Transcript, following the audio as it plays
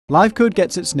LiveCode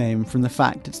gets its name from the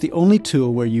fact it's the only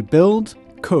tool where you build,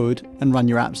 code, and run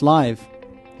your apps live.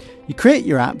 You create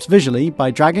your apps visually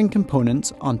by dragging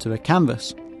components onto a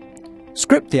canvas.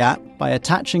 Script the app by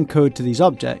attaching code to these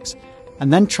objects,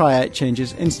 and then try out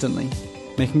changes instantly,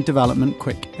 making development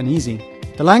quick and easy.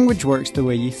 The language works the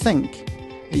way you think.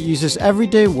 It uses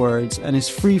everyday words and is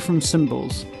free from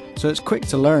symbols, so it's quick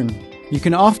to learn. You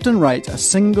can often write a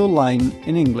single line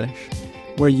in English,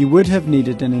 where you would have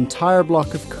needed an entire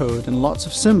block of code and lots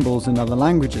of symbols in other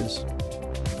languages.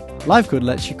 LiveCode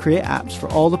lets you create apps for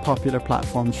all the popular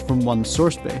platforms from one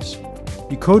source base.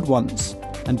 You code once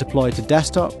and deploy to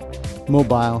desktop,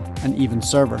 mobile, and even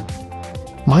server.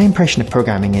 My impression of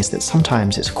programming is that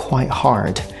sometimes it's quite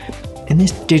hard. In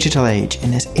this digital age,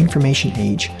 in this information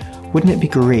age, wouldn't it be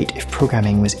great if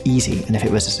programming was easy and if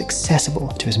it was as accessible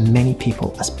to as many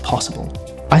people as possible?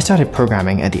 I started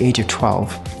programming at the age of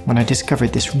 12 when I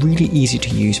discovered this really easy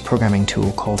to use programming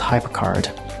tool called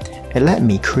HyperCard. It let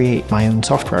me create my own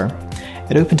software.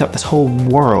 It opened up this whole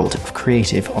world of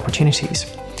creative opportunities.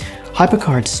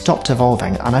 HyperCard stopped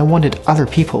evolving and I wanted other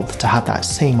people to have that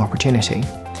same opportunity.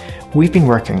 We've been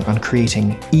working on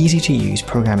creating easy to use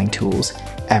programming tools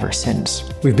ever since.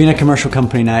 We've been a commercial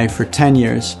company now for 10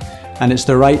 years, and it's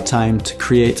the right time to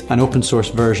create an open source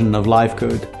version of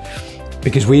LiveCode,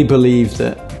 because we believe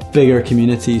that bigger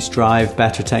communities drive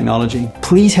better technology.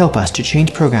 Please help us to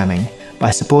change programming by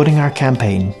supporting our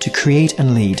campaign to create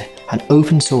and lead an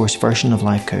open source version of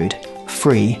LiveCode,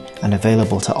 free and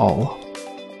available to all.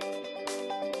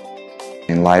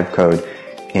 And LiveCode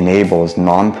enables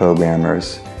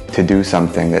non-programmers to do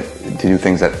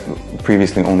things that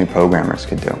previously only programmers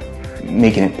could do,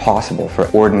 making it possible for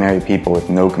ordinary people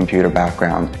with no computer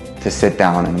background to sit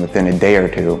down and within a day or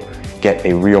two get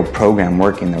a real program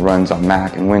working that runs on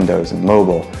Mac and Windows and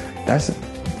mobile. That's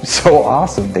so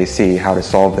awesome. They see how to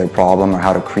solve their problem or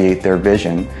how to create their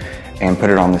vision and put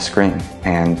it on the screen.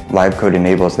 And LiveCode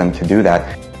enables them to do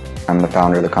that. I'm the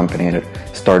founder of the company, and it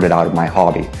started out of my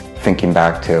hobby, thinking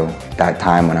back to that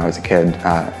time when I was a kid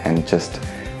and just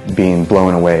being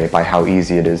blown away by how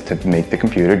easy it is to make the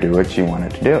computer do what you want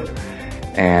it to do.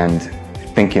 And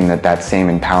thinking that that same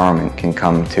empowerment can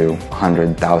come to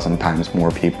 100,000 times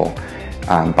more people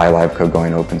by LiveCode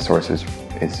going open source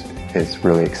is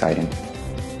really exciting.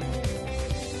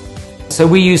 So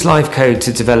we use LiveCode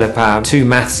to develop our 2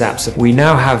 maths apps. We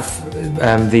now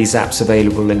have these apps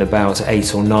available in about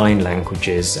 8 or 9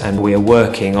 languages, and we are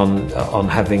working on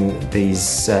having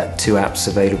these 2 apps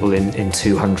available in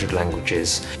 200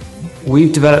 languages.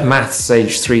 We've developed maths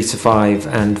age 3 to 5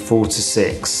 and 4 to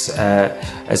 6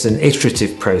 as an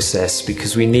iterative process,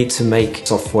 because we need to make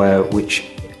software which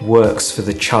works for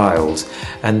the child,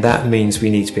 and that means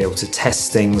we need to be able to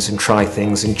test things and try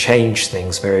things and change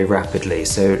things very rapidly.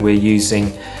 So we're using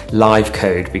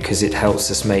LiveCode because it helps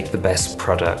us make the best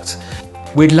product.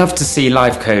 We'd love to see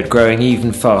LiveCode growing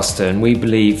even faster, and we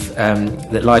believe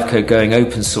that LiveCode going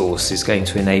open source is going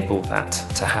to enable that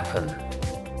to happen.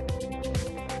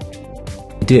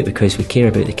 We do it because we care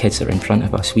about the kids that are in front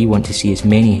of us. We want to see as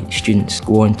many students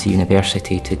go on to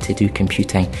university to do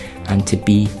computing and to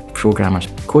be programmers.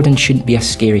 Coding shouldn't be a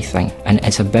scary thing, and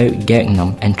it's about getting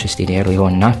them interested early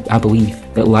on, and I believe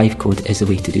that LiveCode is the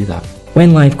way to do that.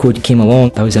 When LiveCode came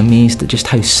along, I was amazed at just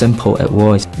how simple it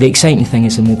was. The exciting thing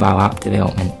is the mobile app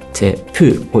development. To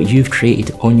put what you've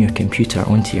created on your computer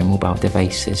onto your mobile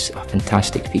device is a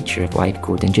fantastic feature of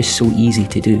LiveCode, and just so easy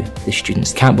to do. The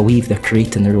students can't believe they're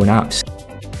creating their own apps.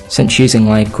 Since using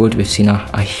LiveCode, we've seen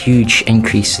a huge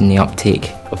increase in the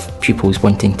uptake of pupils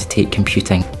wanting to take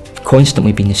computing. We've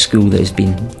constantly been the school that has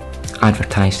been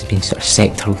advertised as being sort of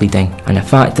sector leading, and the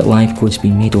fact that LiveCode's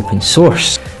been made open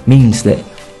source means that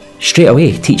straight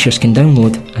away teachers can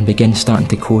download and begin starting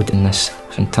to code in this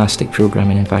fantastic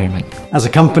programming environment. As a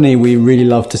company, we really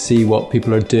love to see what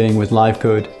people are doing with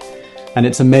LiveCode, and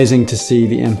it's amazing to see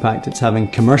the impact it's having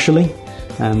commercially,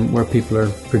 where people are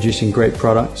producing great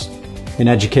products. In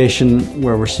education,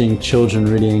 where we're seeing children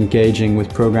really engaging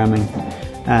with programming,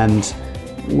 and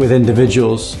with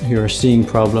individuals who are seeing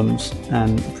problems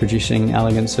and producing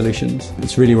elegant solutions.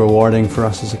 It's really rewarding for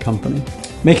us as a company.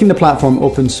 Making the platform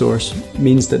open source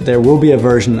means that there will be a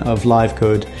version of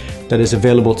LiveCode that is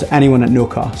available to anyone at no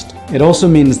cost. It also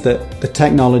means that the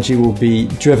technology will be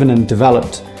driven and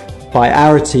developed by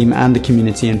our team and the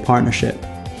community in partnership.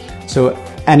 So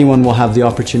anyone will have the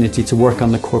opportunity to work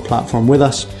on the core platform with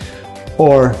us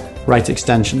or write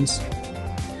extensions.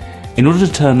 In order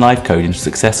to turn LiveCode into a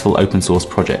successful open source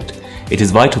project, it is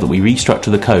vital that we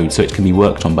restructure the code so it can be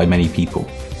worked on by many people.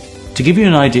 To give you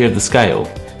an idea of the scale,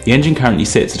 the engine currently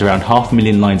sits at around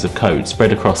 500,000 lines of code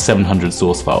spread across 700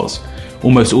 source files.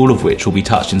 almost all of which will be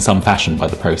touched in some fashion by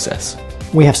the process.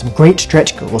 We have some great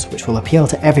stretch goals which will appeal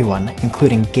to everyone,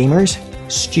 including gamers,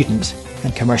 students,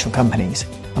 and commercial companies,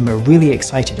 and we're really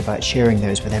excited about sharing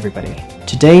those with everybody.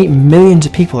 Today, millions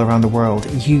of people around the world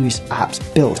use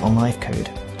apps built on LiveCode.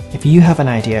 If you have an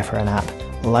idea for an app,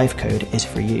 LiveCode is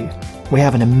for you. We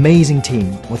have an amazing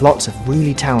team with lots of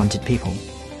really talented people.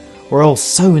 We're all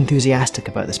so enthusiastic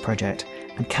about this project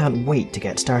and can't wait to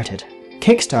get started.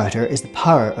 Kickstarter is the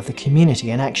power of the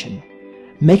community in action.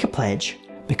 Make a pledge,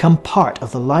 become part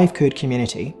of the LiveCode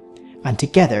community, and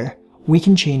together we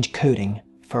can change coding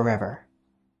forever.